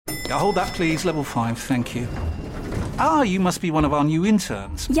Hold that, please. Level 5, thank you. Ah, you must be one of our new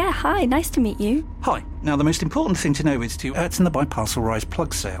interns. Yeah, hi, nice to meet you. Hi. Now, the most important thing to know is to in the Biparcel Rise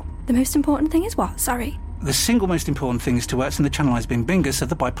plug sale. The most important thing is what? Sorry. The single most important thing is to in the Channelized Bing Bingus of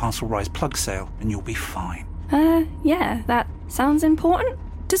the Biparcel Rise plug sale, and you'll be fine. Yeah, that sounds important.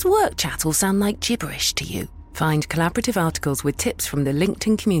 Does work chat all sound like gibberish to you? Find collaborative articles with tips from the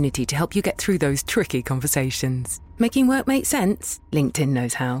LinkedIn community to help you get through those tricky conversations. Making work make sense? LinkedIn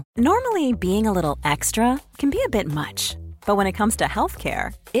knows how. Normally, being a little extra can be a bit much. But when it comes to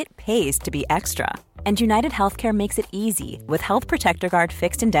healthcare, it pays to be extra. And United Healthcare makes it easy with Health Protector Guard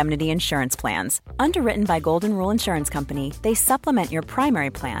fixed indemnity insurance plans. Underwritten by Golden Rule Insurance Company, they supplement your primary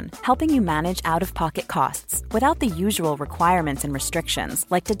plan, helping you manage out-of-pocket costs without the usual requirements and restrictions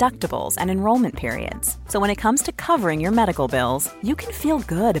like deductibles and enrollment periods. So when it comes to covering your medical bills, you can feel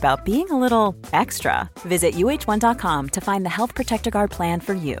good about being a little extra. Visit uh1.com to find the Health Protector Guard plan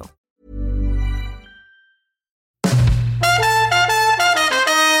for you.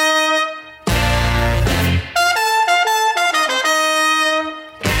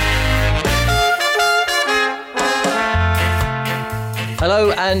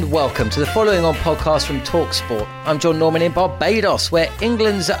 Hello and welcome to the following on podcast from TalkSport. I'm John Norman in Barbados, where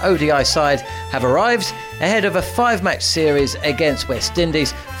England's ODI side have arrived ahead of a 5-match series against West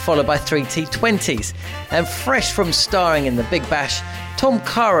Indies, followed by 3 T20s. And fresh from starring in the Big Bash, Tom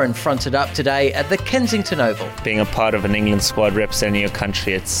Curran fronted up today at the Kensington Oval. Being a part of an England squad representing your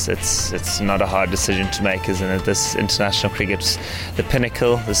country, it's not a hard decision to make, isn't it? This international cricket's the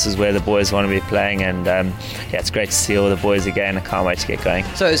pinnacle. This is where the boys want to be playing, and it's great to see all the boys again. I can't wait to get going.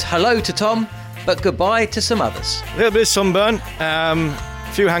 So it's hello to Tom, but goodbye to some others. A little bit of sunburn,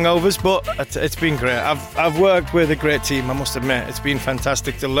 a few hangovers, but it's been great. I've worked with a great team, I must admit. It's been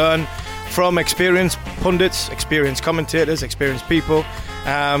fantastic to learn from experienced pundits, experienced commentators, experienced people.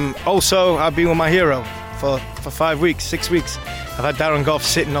 Also, I've been with my hero for 5 weeks, 6 weeks. I've had Darren Gough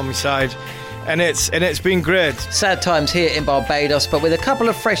sitting on my side, and it's been great. Sad times here in Barbados, but with a couple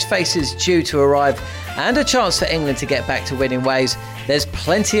of fresh faces due to arrive and a chance for England to get back to winning ways, there's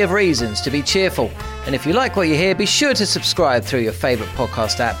plenty of reasons to be cheerful. And if you like what you hear, be sure to subscribe through your favourite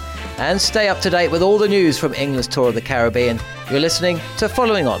podcast app and stay up to date with all the news from England's tour of the Caribbean. You're listening to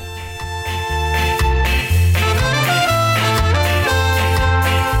Following On.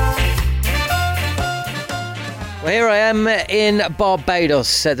 Well, here I am in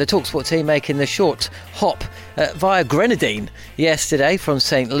Barbados, the TalkSport team making the short hop via Grenadine yesterday from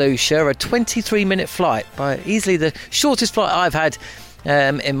St Lucia, a 23-minute flight, by easily the shortest flight I've had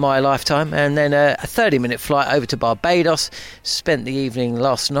in my lifetime, and then a 30-minute flight over to Barbados. Spent the evening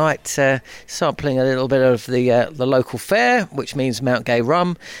last night sampling a little bit of the local fare, which means Mount Gay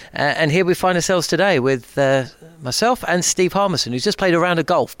rum, and here we find ourselves today with myself and Steve Harmison, who's just played a round of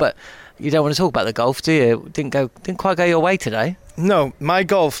golf, but you don't want to talk about the golf, do you? Didn't quite go your way today. No, my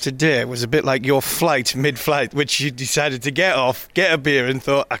golf today was a bit like your flight, mid-flight, which you decided to get off, get a beer and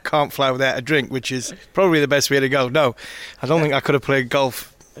thought, I can't fly without a drink, which is probably the best way to go. No, I don't think I could have played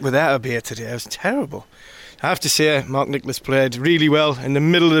golf without a beer today. It was terrible. I have to say, Mark Nicholas played really well in the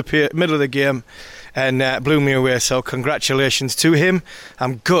middle of the game and blew me away, so congratulations to him.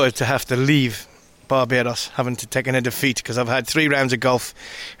 I'm good to have to leave Barbados having to take in a defeat, because I've had 3 rounds of golf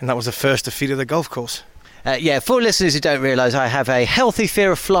and that was the first defeat of the golf course. For listeners who don't realise, I have a healthy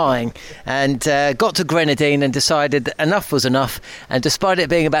fear of flying, and got to Grenadine and decided that enough was enough, and despite it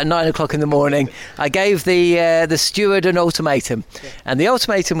being about 9 o'clock in the morning, I gave the steward an ultimatum, and the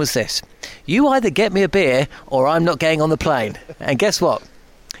ultimatum was this: you either get me a beer or I'm not getting on the plane. And guess what?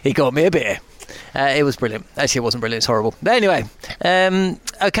 He got me a beer. It was brilliant. Actually, it wasn't brilliant, it's horrible. But anyway,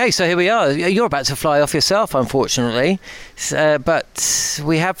 okay, so here we are. You're about to fly off yourself, unfortunately. But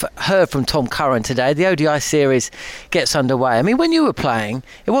we have heard from Tom Curran today. The ODI series gets underway. I mean, when you were playing,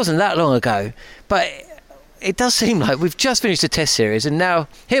 it wasn't that long ago, but it does seem like we've just finished the Test series, and now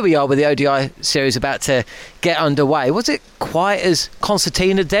here we are with the ODI series about to get underway. Was it quite as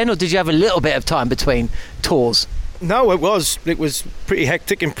concertina then, or did you have a little bit of time between tours? No, it was pretty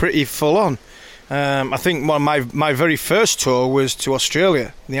hectic and pretty full on. I think my very first tour was to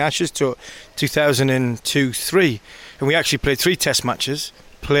Australia, the Ashes tour, 2002-03, and we actually played 3 Test matches,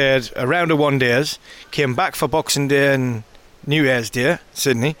 played a round of one-days, came back for Boxing Day and New Year's Day,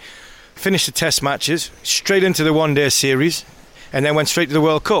 Sydney, finished the Test matches, straight into the one-day series, and then went straight to the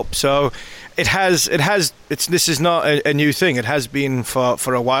World Cup. So this is not a new thing. It has been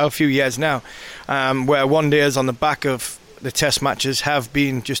for a while, a few years now, where one-days on the back of the Test matches have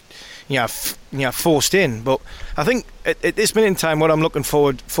been just, forced in. But I think at this minute in time, what I'm looking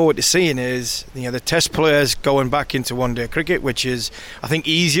forward to seeing is the Test players going back into one-day cricket, which is, I think,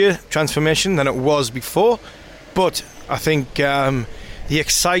 easier transformation than it was before. But I think the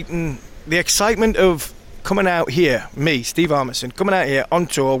excitement of coming out here, me, Steve Armisen, coming out here on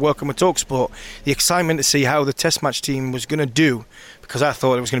tour, working with TalkSport, the excitement to see how the Test match team was going to do, because I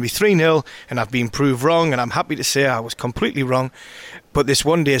thought it was going to be 3-0, and I've been proved wrong, and I'm happy to say I was completely wrong. But this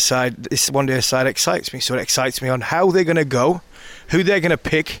one-day side excites me. So it excites me on how they're going to go, who they're going to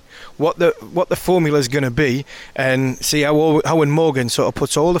pick, what the formula is going to be, and see how Owen Morgan sort of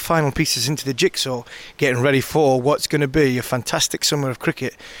puts all the final pieces into the jigsaw, getting ready for what's going to be a fantastic summer of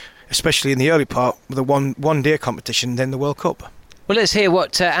cricket, especially in the early part with the one-day competition, then the World Cup. Well, let's hear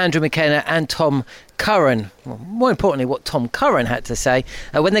what Andrew McKenna and Tom Curran, well, more importantly, what Tom Curran had to say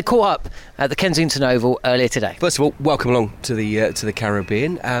when they caught up at the Kensington Oval earlier today. First of all, welcome along to the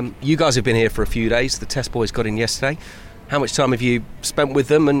Caribbean. You guys have been here for a few days. The Test boys got in yesterday. How much time have you spent with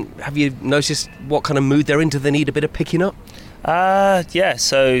them, and have you noticed what kind of mood they're in? Do they need a bit of picking up?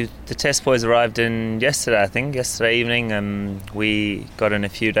 So the Test boys arrived in yesterday evening. We got in a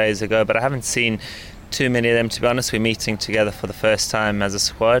few days ago, but I haven't seen too many of them, to be honest. We're meeting together for the first time as a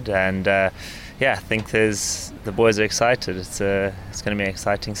squad, and I think the boys are excited. It's going to be an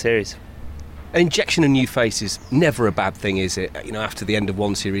exciting series. An injection of new faces, never a bad thing, is it? After the end of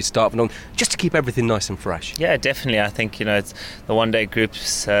one series, start on, just to keep everything nice and fresh. Yeah, definitely. I think it's the one-day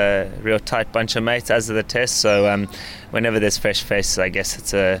group's a real tight bunch of mates, as are the Tests. So whenever there's fresh faces, I guess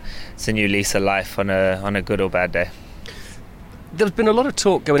it's a new lease of life on a good or bad day. There's been a lot of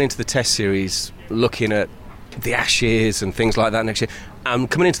talk going into the Test series, looking at the Ashes and things like that next year.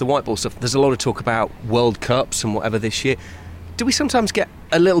 Coming into the white ball stuff, there's a lot of talk about World Cups and whatever this year. Do we sometimes get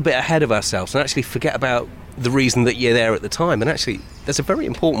a little bit ahead of ourselves and actually forget about the reason that you're there at the time? And actually, there's a very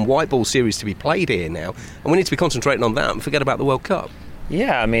important white ball series to be played here now, and we need to be concentrating on that and forget about the World Cup.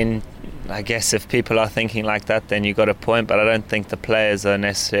 Yeah, I guess if people are thinking like that, then you've got a point, but I don't think the players are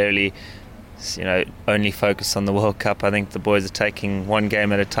necessarily only focused on the World Cup. I think the boys are taking one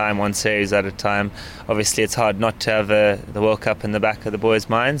game at a time, one series at a time. Obviously, it's hard not to have the World Cup in the back of the boys'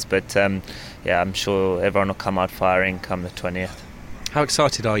 minds, but I'm sure everyone will come out firing come the 20th. How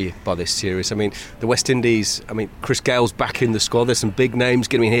excited are you by this series? The West Indies, Chris Gale's back in the squad. There's some big names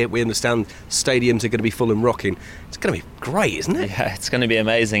going to be here. We understand stadiums are going to be full and rocking. It's going to be great, isn't it? Yeah, it's going to be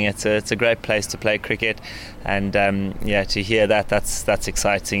amazing. It's a great place to play cricket, and to hear that's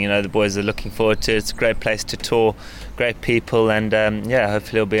exciting. The boys are looking forward to it. It's a great place to tour, great people, and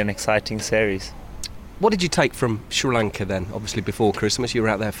hopefully it'll be an exciting series. What did you take from Sri Lanka then? Obviously before Christmas, you were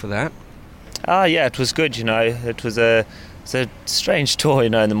out there for that. It was good. It was a strange tour,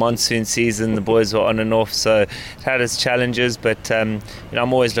 in the monsoon season. The boys were on and off, so it had its challenges, but I'm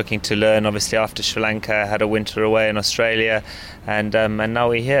always looking to learn. Obviously after Sri Lanka, I had a winter away in Australia, and now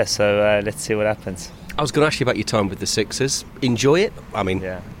we're here, so let's see what happens. I was going to ask you about your time with the Sixers. Enjoy it?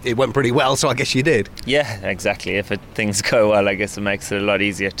 It went pretty well, so I guess you did. Yeah, exactly. If things go well, I guess it makes it a lot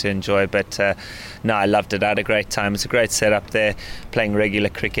easier to enjoy. But I loved it. I had a great time. It's a great setup there, playing regular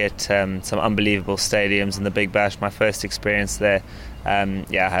cricket, some unbelievable stadiums in the Big Bash. My first experience there. I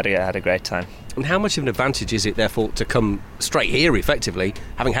had a great time. And how much of an advantage is it, therefore, to come straight here, effectively,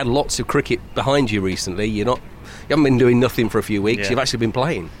 having had lots of cricket behind you recently? You haven't been doing nothing for a few weeks. You've actually been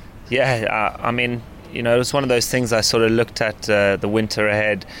playing. Yeah, it was one of those things I sort of looked at the winter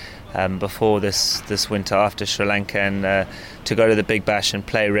ahead before this winter after Sri Lanka, and to go to the Big Bash and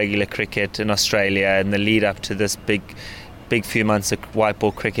play regular cricket in Australia and the lead up to this big few months of white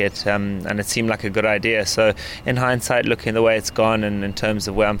ball cricket, and it seemed like a good idea. So in hindsight, looking at the way it's gone and in terms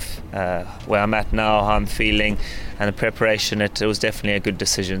of where I'm at now, how I'm feeling and the preparation, it was definitely a good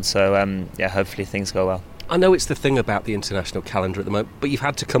decision. So hopefully things go well. I know it's the thing about the international calendar at the moment, but you've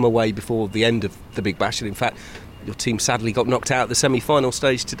had to come away before the end of the Big Bash, and in fact your team sadly got knocked out at the semi-final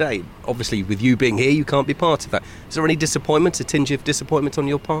stage today. Obviously with you being here, you can't be part of that. Is there any disappointment, a tinge of disappointment on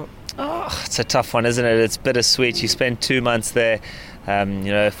your part? It's a tough one, isn't it? It's bittersweet. You spend 2 months there,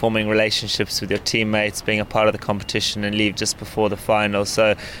 forming relationships with your teammates, being a part of the competition, and leave just before the final.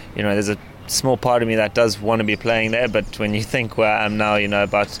 So there's a small part of me that does want to be playing there, but when you think where I am now,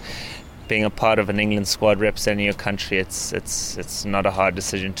 about being a part of an England squad representing your country, it's not a hard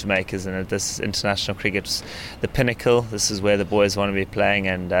decision to make, isn't it? This international cricket's the pinnacle. This is where the boys want to be playing,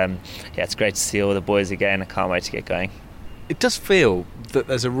 and it's great to see all the boys again. I can't wait to get going. It does feel that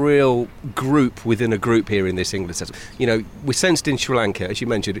there's a real group within a group here in this England set. We sensed in Sri Lanka, as you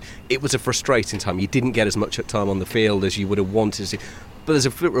mentioned, it was a frustrating time. You didn't get as much time on the field as you would have wanted to see, but there's a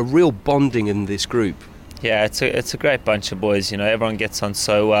real bonding in this group. Yeah, it's a great bunch of boys. Everyone gets on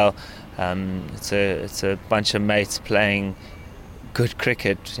so well. It's a bunch of mates playing good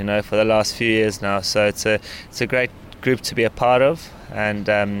cricket, for the last few years now. So it's a great group to be a part of, and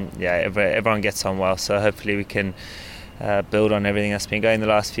everyone gets on well. So hopefully we can build on everything that's been going the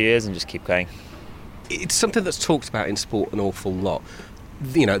last few years and just keep going. It's something that's talked about in sport an awful lot.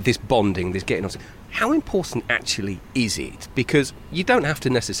 This bonding, this getting on. How important actually is it? Because you don't have to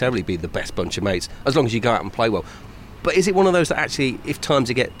necessarily be the best bunch of mates as long as you go out and play well. But is it one of those that actually, if times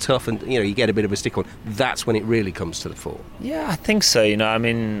get tough and you get a bit of a stick on, that's when it really comes to the fore? Yeah, I think so.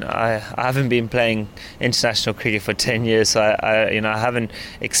 I haven't been playing international cricket for 10 years, so I haven't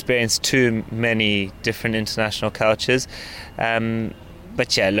experienced too many different international cultures.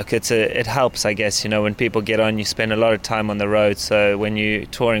 But yeah, look, it helps, I guess. When people get on, you spend a lot of time on the road. So when you're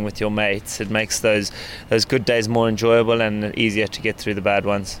touring with your mates, it makes those good days more enjoyable and easier to get through the bad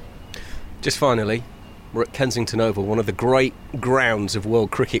ones. Just finally, we're at Kensington Oval, one of the great grounds of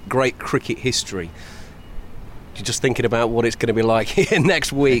world cricket, great cricket history. You're just thinking about what it's going to be like here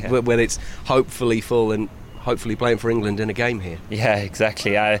next week, when it's hopefully full and hopefully playing for England in a game here. Yeah,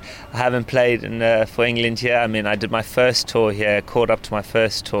 exactly. I haven't played for England here. I did my first tour here, caught up to my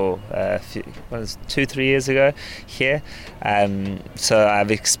first tour 2-3 years ago here. So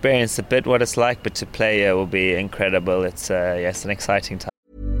I've experienced a bit what it's like, but to play here will be incredible. It's an exciting time.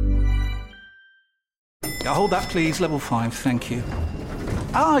 Hold that, please. Level 5, thank you.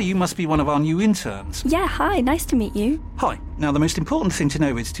 You must be one of our new interns. Yeah, hi, nice to meet you. Hi. Now, the most important thing to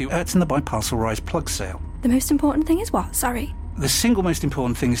know is to in the Biparcel Rise plug sale. The most important thing is what? Sorry. The single most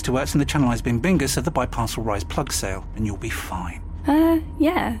important thing is to in the Channelized Bing Bingus of the Biparcel Rise plug sale, and you'll be fine.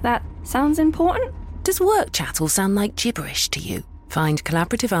 Yeah, that sounds important. Does work chat all sound like gibberish to you? Find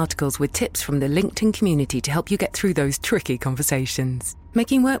collaborative articles with tips from the LinkedIn community to help you get through those tricky conversations.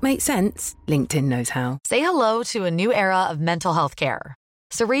 Making work make sense? LinkedIn knows how. Say hello to a new era of mental health care.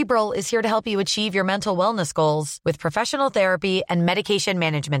 Cerebral is here to help you achieve your mental wellness goals with professional therapy and medication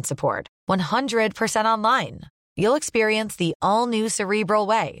management support. 100% online. You'll experience the all-new Cerebral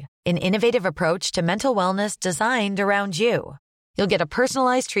Way, an innovative approach to mental wellness designed around you. You'll get a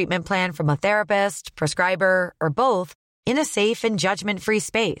personalized treatment plan from a therapist, prescriber, or both in a safe and judgment-free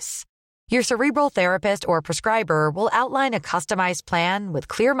space. Your Cerebral therapist or prescriber will outline a customized plan with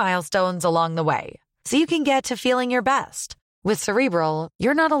clear milestones along the way, so you can get to feeling your best. With Cerebral,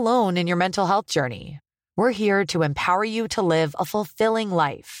 you're not alone in your mental health journey. We're here to empower you to live a fulfilling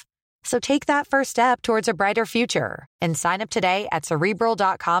life. So take that first step towards a brighter future and sign up today at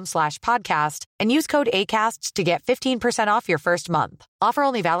Cerebral.com/podcast and use code ACAST to get 15% off your first month. Offer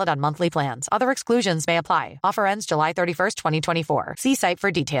only valid on monthly plans. Other exclusions may apply. Offer ends July 31st, 2024. See site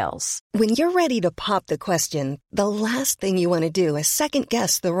for details. When you're ready to pop the question, the last thing you want to do is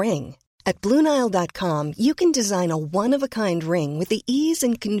second-guess the ring. At BlueNile.com, you can design a one-of-a-kind ring with the ease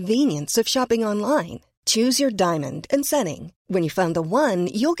and convenience of shopping online. Choose your diamond and setting. When you find the one,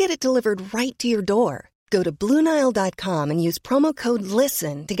 you'll get it delivered right to your door. Go to BlueNile.com and use promo code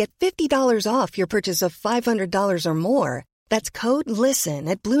LISTEN to get $50 off your purchase of $500 or more. That's code LISTEN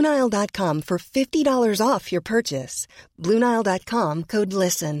at BlueNile.com for $50 off your purchase. BlueNile.com, code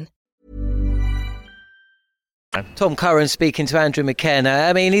LISTEN. Tom Curran speaking to Andrew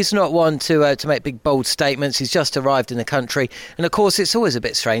McKenna. He's not one to make big, bold statements. He's just arrived in the country. And, of course, it's always a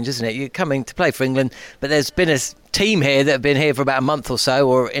bit strange, isn't it? You're coming to play for England, but there's been a team here that have been here for about a month or so,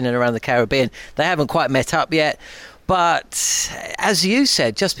 or in and around the Caribbean. They haven't quite met up yet. But, as you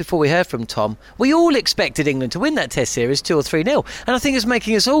said, just before we heard from Tom, we all expected England to win that Test series 2 or 3-0. And I think it's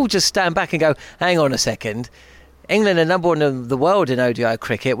making us all just stand back and go, hang on a second. England are number one in the world in ODI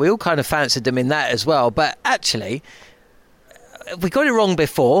cricket. We all kind of fancied them in that as well. But actually, we got it wrong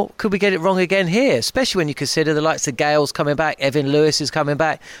before. Could we get it wrong again here? Especially when you consider the likes of Gale's coming back. Evan Lewis is coming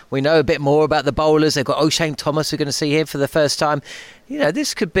back. We know a bit more about the bowlers. They've got O'Shane Thomas, we're going to see here for the first time.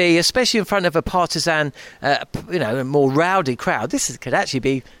 This could be, especially in front of a partisan, a more rowdy crowd, this could actually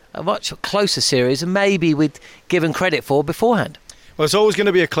be a much closer series and maybe we'd given credit for beforehand. Well, it's always going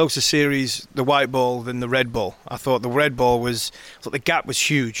to be a closer series, the white ball, than the red ball. I thought the gap was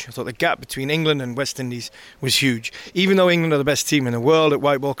huge. I thought the gap between England and West Indies was huge. Even though England are the best team in the world at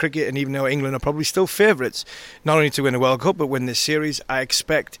white ball cricket, and even though England are probably still favourites, not only to win the World Cup, but win this series, I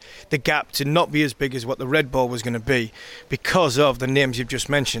expect the gap to not be as big as what the red ball was going to be because of the names you've just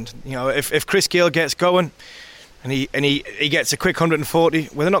mentioned. If Chris Gayle gets going, and he gets a quick 140,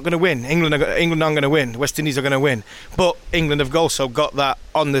 well, they're not going to win. England aren't going to win. West Indies are going to win. But England have also got that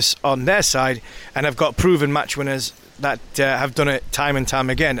on their side and have got proven match winners that have done it time and time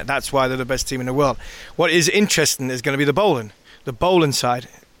again. That's why they're the best team in the world. What is interesting is going to be the bowling. The bowling side.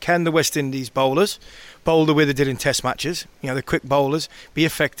 can the West Indies bowlers bowl the way they did in Test matches? The quick bowlers, be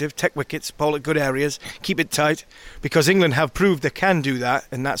effective, take wickets, bowl at good areas, keep it tight, because England have proved they can do that,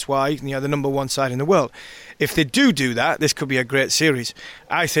 and that's why the number one side in the world. If they do that, this could be a great series.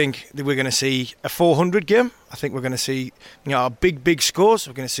 I think that we're going to see a 400 game. I think we're going to see big scores.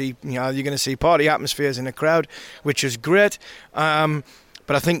 We're going to see you're going to see party atmospheres in the crowd, which is great.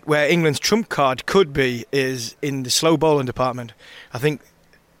 But I think where England's trump card could be is in the slow bowling department. I think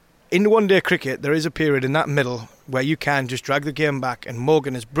in the one-day cricket, there is a period in that middle where you can just drag the game back, and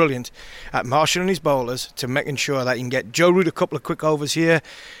Morgan is brilliant at marshalling his bowlers to making sure that you can get Joe Root a couple of quick overs here,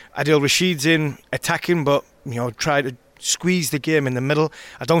 Adil Rashid's in attacking, but try to squeeze the game in the middle.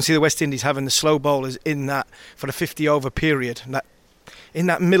 I don't see the West Indies having the slow bowlers in that for the 50-over period. In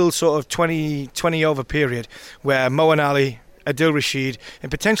that middle sort of 20-over period where Moeen Ali, Adil Rashid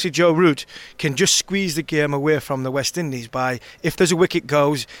and potentially Joe Root can just squeeze the game away from the West Indies by, if there's a wicket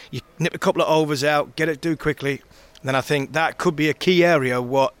goes, you nip a couple of overs out, get it done quickly. Then I think that could be a key area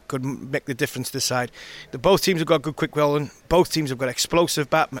what could make the difference this side. Both teams have got good quick bowling, both teams have got explosive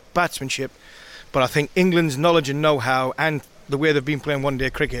batsmanship, but I think England's knowledge and know-how and the way they've been playing one-day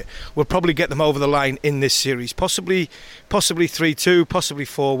cricket will probably get them over the line in this series. Possibly 3-2, possibly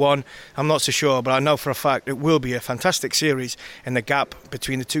 4-1. I'm not so sure, but I know for a fact it will be a fantastic series, and the gap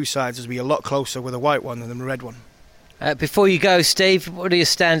between the two sides will be a lot closer with a white one than the red one. Before you go, Steve, what are your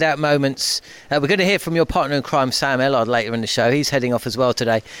standout moments? We're going to hear from your partner in crime, Sam Ellard, later in the show. He's heading off as well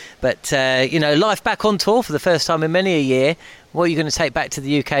today. But, life back on tour for the first time in many a year. What are you going to take back to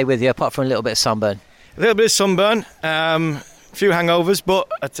the UK with you, apart from a little bit of sunburn? A little bit of sunburn. A few hangovers, but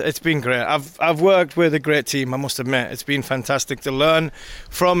it's been great. I've worked with a great team, I must admit. It's been fantastic to learn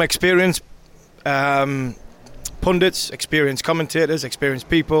from experienced pundits, experienced commentators, experienced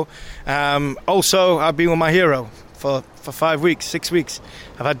people. Also, I've been with my hero for 5 weeks, 6 weeks.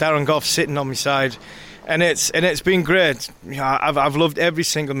 I've had Darren Gough sitting on my side, and it's been great. I've loved every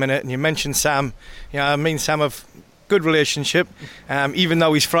single minute. And you mentioned Sam. Me and Sam have good relationship, even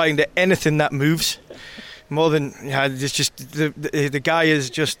though he's frightened at anything that moves. More than it's just the guy is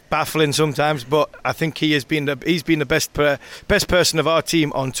just baffling sometimes, but I think he's been the best person of our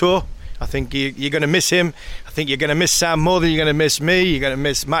team on tour. I think you're going to miss him. I think you're going to miss Sam more than you're going to miss me. You're going to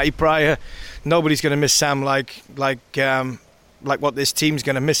miss Matty Pryor. Nobody's going to miss Sam like what this team's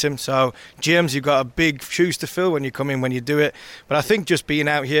going to miss him. So James, you've got a big shoes to fill when you come in, when you do it. But I think just being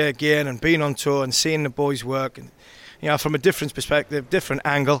out here again and being on tour and seeing the boys work, and from a different perspective, different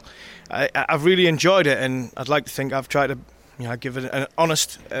angle, I've really enjoyed it, and I'd like to think I've tried to give it an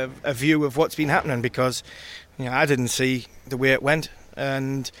honest a view of what's been happening, because I didn't see the way it went,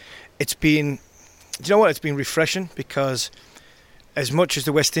 and it's been, it's been refreshing, because as much as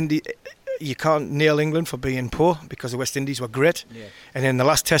the West Indies, you can't nail England for being poor, because the West Indies were great, and in the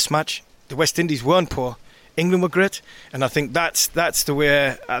last Test match the West Indies weren't poor, England were great, and I think that's the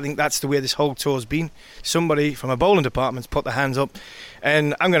way this whole tour's been. Somebody from a bowling department's put their hands up,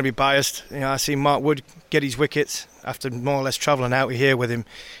 and I'm going to be biased. I see Mark Wood get his wickets after more or less travelling out here with him.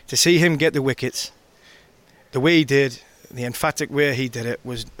 To see him get the wickets, the way he did, the emphatic way he did it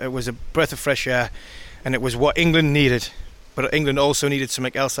was a breath of fresh air, and it was what England needed. But England also needed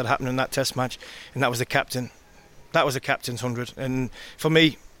something else that happened in that Test match, and that was the captain. That was the captain's 100, and for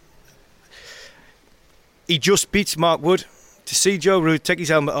me, he just beats Mark Wood. To see Joe Root take his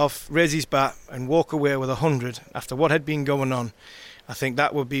helmet off, raise his bat and walk away with 100 after what had been going on, I think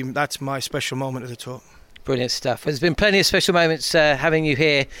that's my special moment of the tour. Brilliant stuff. There's been plenty of special moments having you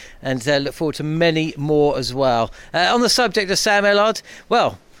here, and look forward to many more as well. On the subject of Sam Ellard,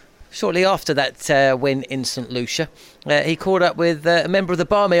 well, shortly after that win in St Lucia, he caught up with a member of the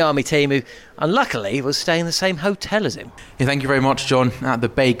Barmy Army team who, unluckily, was staying in the same hotel as him. Yeah, thank you very much, John, at the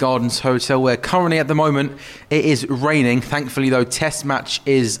Bay Gardens Hotel, where currently at the moment it is raining. Thankfully, though, Test match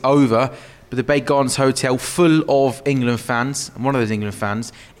is over. But the Bay Gardens Hotel full of England fans, and one of those England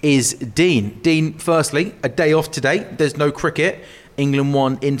fans is Dean. Dean, firstly, a day off today. There's no cricket. England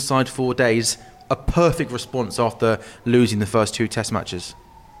won inside 4 days. A perfect response after losing the first two Test matches.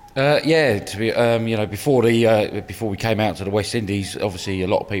 To be, before we came out to the West Indies, obviously a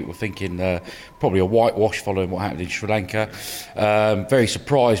lot of people were thinking probably a whitewash following what happened in Sri Lanka. Very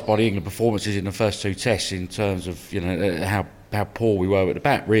surprised by the England performances in the first two Tests in terms of how how poor we were at the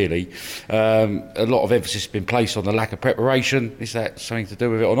bat, really. A lot of emphasis has been placed on the lack of preparation. Is that something to do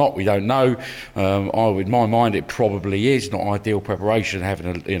with it or not? We don't know. In my mind, it probably is not ideal preparation,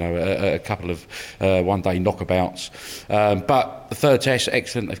 having a couple of one-day knockabouts. But the third test,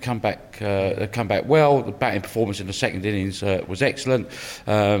 excellent. They've come back well. The batting performance in the second innings was excellent.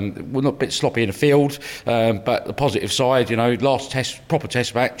 We're not a bit sloppy in the field, but the positive side, last test, proper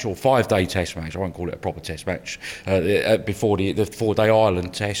test match or 5-day test match. I won't call it a proper test match. Before the 4-day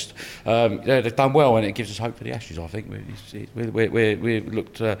Ireland test, they've done well, and it gives us hope for the Ashes. I think we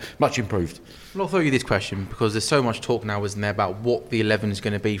looked much improved. Well, I'll throw you this question because there's so much talk now, isn't there, about what the 11 is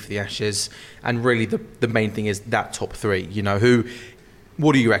going to be for the Ashes, and really the main thing is that top three.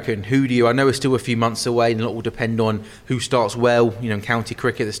 What do you reckon? I know it's still a few months away, and a lot will depend on who starts well, in county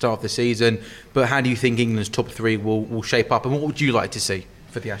cricket at the start of the season. But how do you think England's top three will shape up, and what would you like to see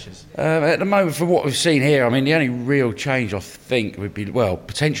for the Ashes? At the moment, from what we've seen here, the only real change I think would be,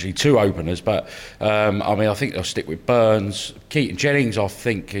 potentially 2 openers, but I think they'll stick with Burns. Keaton Jennings, I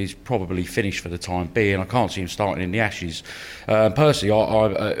think, is probably finished for the time being. I can't see him starting in the Ashes.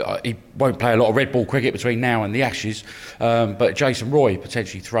 Personally, he won't play a lot of red ball cricket between now and the Ashes, but Jason Roy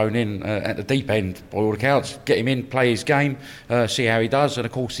potentially thrown in at the deep end by all accounts. Get him in, play his game, see how he does, and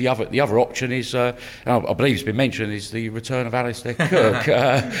of course the other option is, I believe it's been mentioned, is the return of Alistair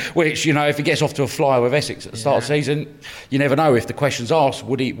Cook, which if he gets off to a flyer with Essex at the start of the season, you never know. If the question's asked,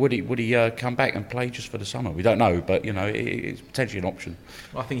 would he come back and play just for the summer? We don't know, but it's potentially an option.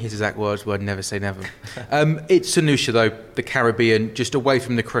 I think his exact words were never say never. It's St Lucia though, the Caribbean, just away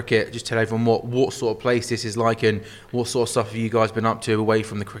from the cricket. Just tell everyone what sort of place this is like, and what sort of stuff have you guys been up to away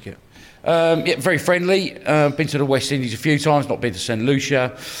from the cricket? Very friendly. Been to the West Indies a few times, not been to St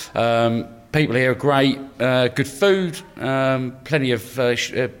Lucia. People here are great, good food, plenty of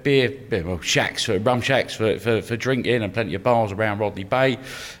shacks, rum shacks for drinking, and plenty of bars around Rodney Bay.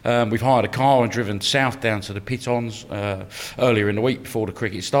 We've hired a car and driven south down to the Pitons earlier in the week before the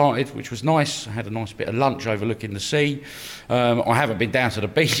cricket started, which was nice. I had a nice bit of lunch overlooking the sea. I haven't been down to the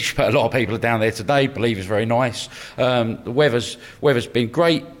beach, but a lot of people are down there today. Believe it's very nice. The weather's been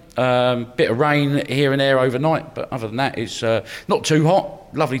great. Bit of rain here and there overnight, but other than that, it's not too hot.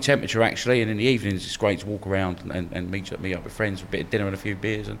 Lovely temperature actually, and in the evenings it's great to walk around and meet up with friends for a bit of dinner and a few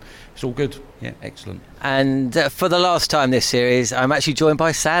beers, and it's all good. Yeah, excellent. And for the last time this series, I'm actually joined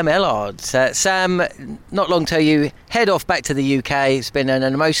by Sam Ellard. Sam, not long till you head off back to the UK. It's been an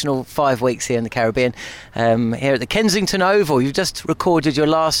emotional 5 weeks here in the Caribbean, here at the Kensington Oval. You've just recorded your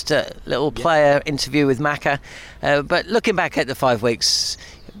last little player interview with Macca, but looking back at the 5 weeks,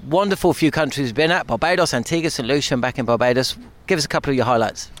 wonderful few countries you've been at: Barbados, Antigua, St Lucia, and back in Barbados. Give us a couple of your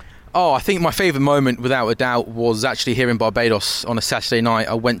highlights. I think my favourite moment, without a doubt, was actually here in Barbados on a Saturday night.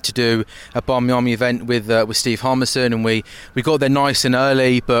 I went to do a Barmy Army event with Steve Harmison, and we got there nice and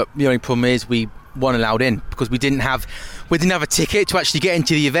early, but the only problem is we weren't allowed in because we didn't have a ticket to actually get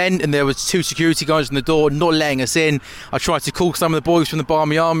into the event, and there was 2 security guards on the door not letting us in. I tried to call some of the boys from the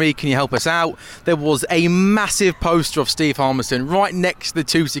Barmy Army, can you help us out? There was a massive poster of Steve Harmison right next to the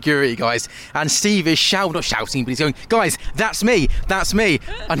 2 security guys, and Steve is not shouting, but he's going, guys, that's me.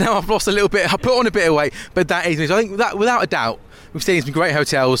 I know I've lost a little bit, I put on a bit of weight, but that is me. So I think that, without a doubt, we've stayed in some great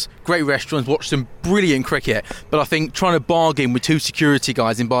hotels, great restaurants, watched some brilliant cricket, but I think trying to bargain with 2 security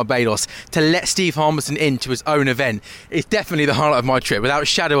guys in Barbados to let Steve Harmison into his own event is definitely the highlight of my trip, without a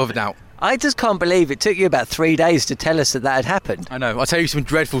shadow of a doubt. I just can't believe it took you about 3 days to tell us that had happened. I know. I'll tell you some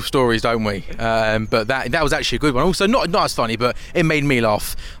dreadful stories, don't we? But that was actually a good one. Also, not as funny, but it made me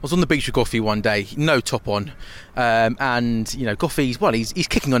laugh. I was on the beach with Goffey one day, no top on. And, Goffey's, he's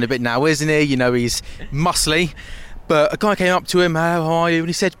kicking on a bit now, isn't he? He's muscly. But a guy came up to him, how are you? And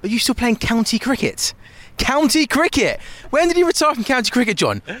he said, are you still playing county cricket? County cricket? When did he retire from county cricket,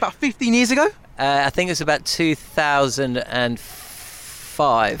 John? About 15 years ago? I think it was about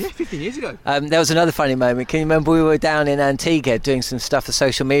 2005. Yeah, 15 years ago. There was another funny moment. Can you remember we were down in Antigua doing some stuff for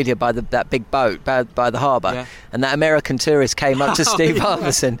social media by that big boat by the harbour, and that American tourist came up to Steve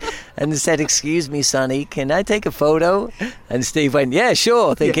Harmison and said, excuse me, Sonny, can I take a photo? And Steve went, yeah,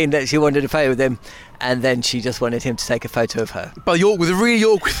 sure, thinking that she wanted to play with him. And then she just wanted him to take a photo of her. But the really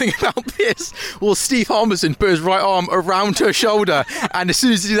awkward thing about this was Steve Harmison put his right arm around her shoulder, and as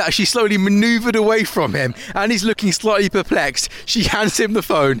soon as he did that, she slowly manoeuvred away from him, and he's looking slightly perplexed. She hands him the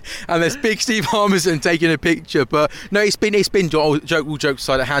phone, and there's big Steve Harmison taking a picture. But no, it's been all jokes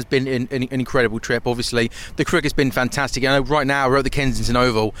aside, it has been an incredible trip. Obviously, the cricket's been fantastic. I know right now we're at the Kensington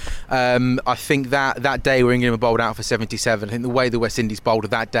Oval. I think that day where England were bowled out for 77, I think the way the West Indies bowled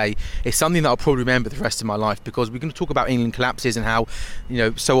that day is something that I'll probably remember the rest of my life, because we're going to talk about England collapses and how,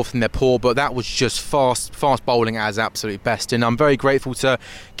 so often they're poor, but that was just fast bowling at its absolute best. And I'm very grateful to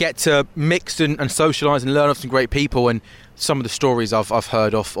get to mix and socialise and learn off some great people. And some of the stories I've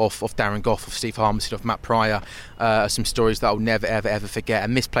heard of Darren Gough, of Steve Harmison, of Matt Pryor, some stories that I'll never, ever, ever forget.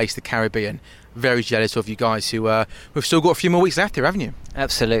 And Misplaced the Caribbean. Very jealous of you guys who we've still got a few more weeks left here, haven't you?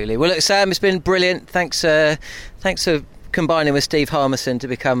 Absolutely. Well, look, Sam, it's been brilliant. Thanks for combining with Steve Harmison to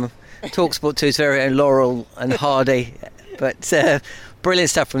become TalkSport 2's very own Laurel and Hardy. But brilliant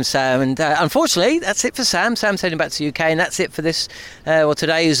stuff from Sam. And unfortunately, that's it for Sam. Sam's heading back to the UK, and that's it for this,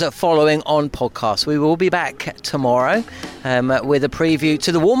 today's Following On podcast. We will be back tomorrow with a preview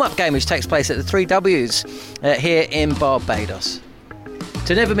to the warm-up game, which takes place at the 3Ws here in Barbados.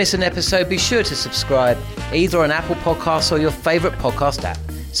 To never miss an episode, be sure to subscribe either on Apple Podcasts or your favourite podcast app.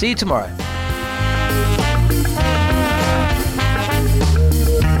 See you tomorrow.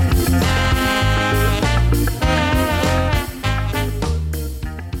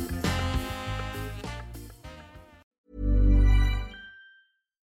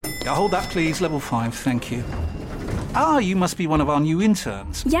 Hold that, please. Level 5, thank you. You must be one of our new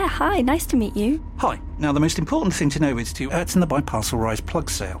interns. Yeah, hi, nice to meet you. Hi. Now, the most important thing to know is to in the Biparcel Rise plug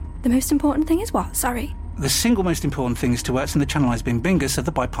sale. The most important thing is what? Sorry. The single most important thing is to in the Channelized Bing Bingus of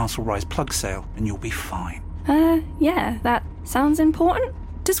the Biparcel Rise plug sale, and you'll be fine. Yeah, that sounds important.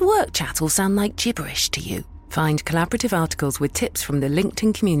 Does work chat all sound like gibberish to you? Find collaborative articles with tips from the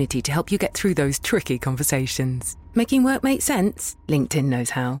LinkedIn community to help you get through those tricky conversations. Making work make sense? LinkedIn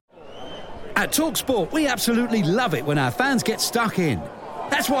knows how. At TalkSport, we absolutely love it when our fans get stuck in.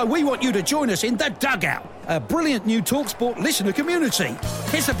 That's why we want you to join us in The Dugout, a brilliant new TalkSport listener community.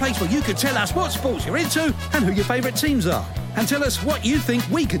 It's a place where you can tell us what sports you're into and who your favourite teams are, and tell us what you think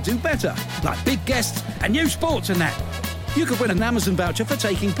we could do better, like big guests and new sports and that. You could win an Amazon voucher for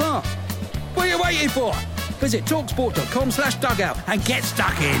taking part. What are you waiting for? Visit talksport.com/dugout and get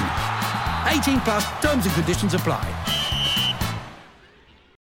stuck in. 18+, terms and conditions apply.